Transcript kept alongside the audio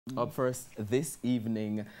Up first this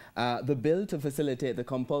evening, the bill to facilitate the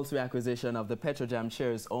compulsory acquisition of the PETROJAM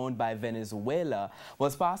shares owned by Venezuela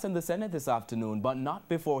was passed in the Senate this afternoon, but not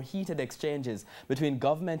before heated exchanges between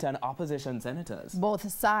government and opposition senators.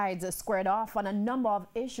 Both sides squared off on a number of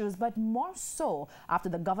issues, but more so after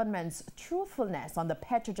the government's truthfulness on the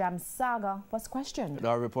PETROJAM saga was questioned.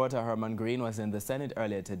 Our reporter Herman Green was in the Senate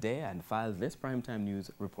earlier today and filed this primetime news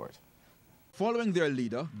report. Following their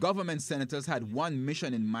leader, government senators had one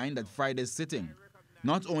mission in mind at Friday's sitting,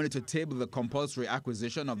 not only to table the compulsory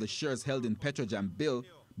acquisition of the shares held in PETROJAM bill,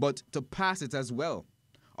 but to pass it as well.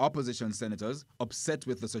 Opposition senators, upset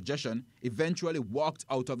with the suggestion, eventually walked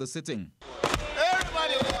out of the sitting.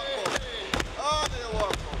 Everybody walk out. Oh, they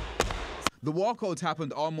walk out. The walkout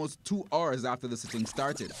happened almost 2 hours after the sitting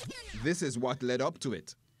started. This is what led up to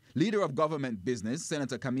it. Leader of Government Business,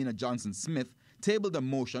 Senator Kamina Johnson-Smith, tabled a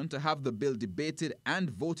motion to have the bill debated and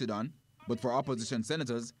voted on, but for opposition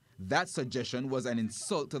senators, that suggestion was an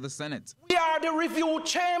insult to the Senate. We are the review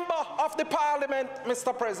chamber of the Parliament,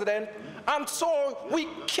 Mr. President, and so we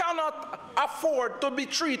cannot afford to be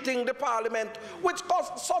treating the Parliament with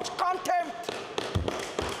such contempt.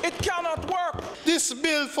 It cannot work. This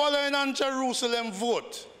bill following on Jerusalem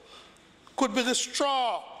vote could be the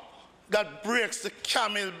straw that breaks the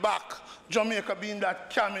camel back. Jamaica being that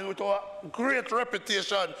camel with our great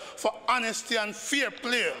reputation for honesty and fair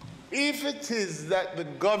play. If it is that the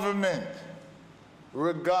government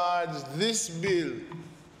regards this bill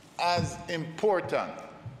as important,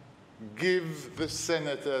 give the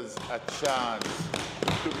senators a chance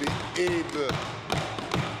to be able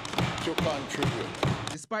to contribute.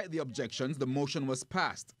 Despite the objections, the motion was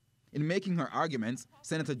passed. In making her arguments,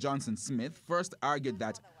 Senator Johnson-Smith first argued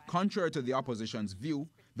that, contrary to the opposition's view,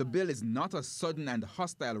 the bill is not a sudden and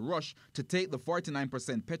hostile rush to take the 49%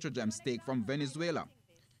 PETROJAM stake from Venezuela.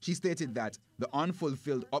 She stated that the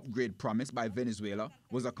unfulfilled upgrade promised by Venezuela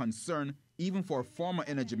was a concern even for former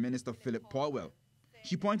Energy Minister Philip Paulwell.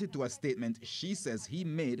 She pointed to a statement she says he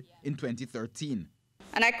made in 2013.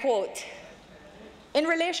 And I quote, "In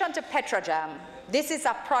relation to PETROJAM, this is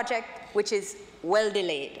a project which is well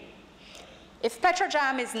delayed. If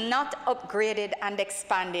PETROJAM is not upgraded and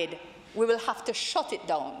expanded, we will have to shut it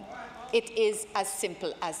down. It is as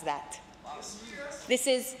simple as that." This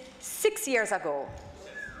is 6 years ago.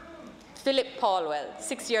 Philip Paulwell,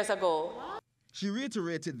 6 years ago. She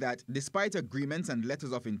reiterated that despite agreements and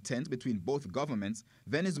letters of intent between both governments,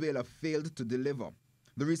 Venezuela failed to deliver.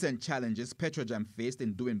 The recent challenges PETROJAM faced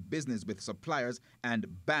in doing business with suppliers and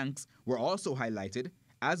banks were also highlighted,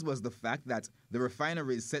 as was the fact that the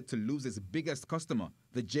refinery is set to lose its biggest customer,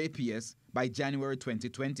 the JPS, by January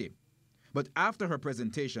 2020. But after her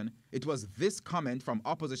presentation, it was this comment from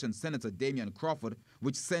opposition Senator Damian Crawford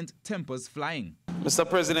which sent tempers flying. Mr.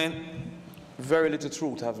 President, very little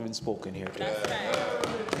truth has been spoken here. That's right.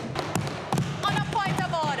 On a point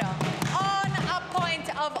of order. On a point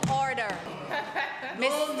of order.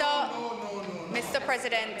 Mr.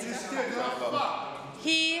 President,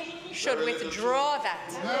 he should withdraw that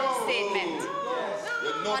statement.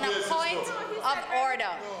 On a point of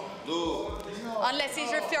order. Unless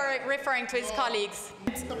he's referring to his colleagues.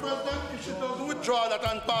 Mr. President, if she doesn't withdraw that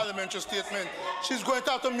unparliamentary statement, she's going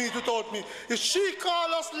to have to meet without me. If she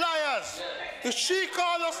calls us liars,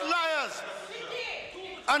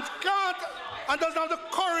 and can't, and doesn't have the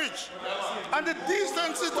courage and the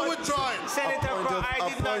decency to withdraw it. Senator, I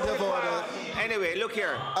did not require. Anyway, look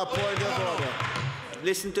here. A point of order.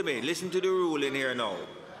 Listen to me. Listen to the rule in here now.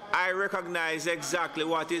 I recognize exactly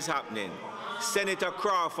what is happening. Senator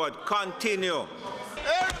Crawford, continue.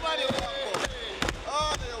 Everybody walk out.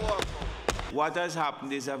 Oh, they walk out. What has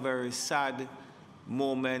happened is a very sad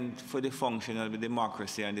moment for the function of the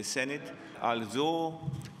democracy and the Senate. Although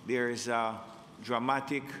there is a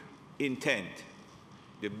dramatic intent,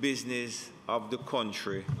 the business of the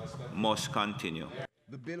country must continue.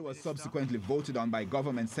 The bill was subsequently voted on by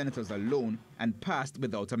government senators alone and passed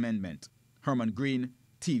without amendment. Herman Green,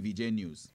 TVJ News.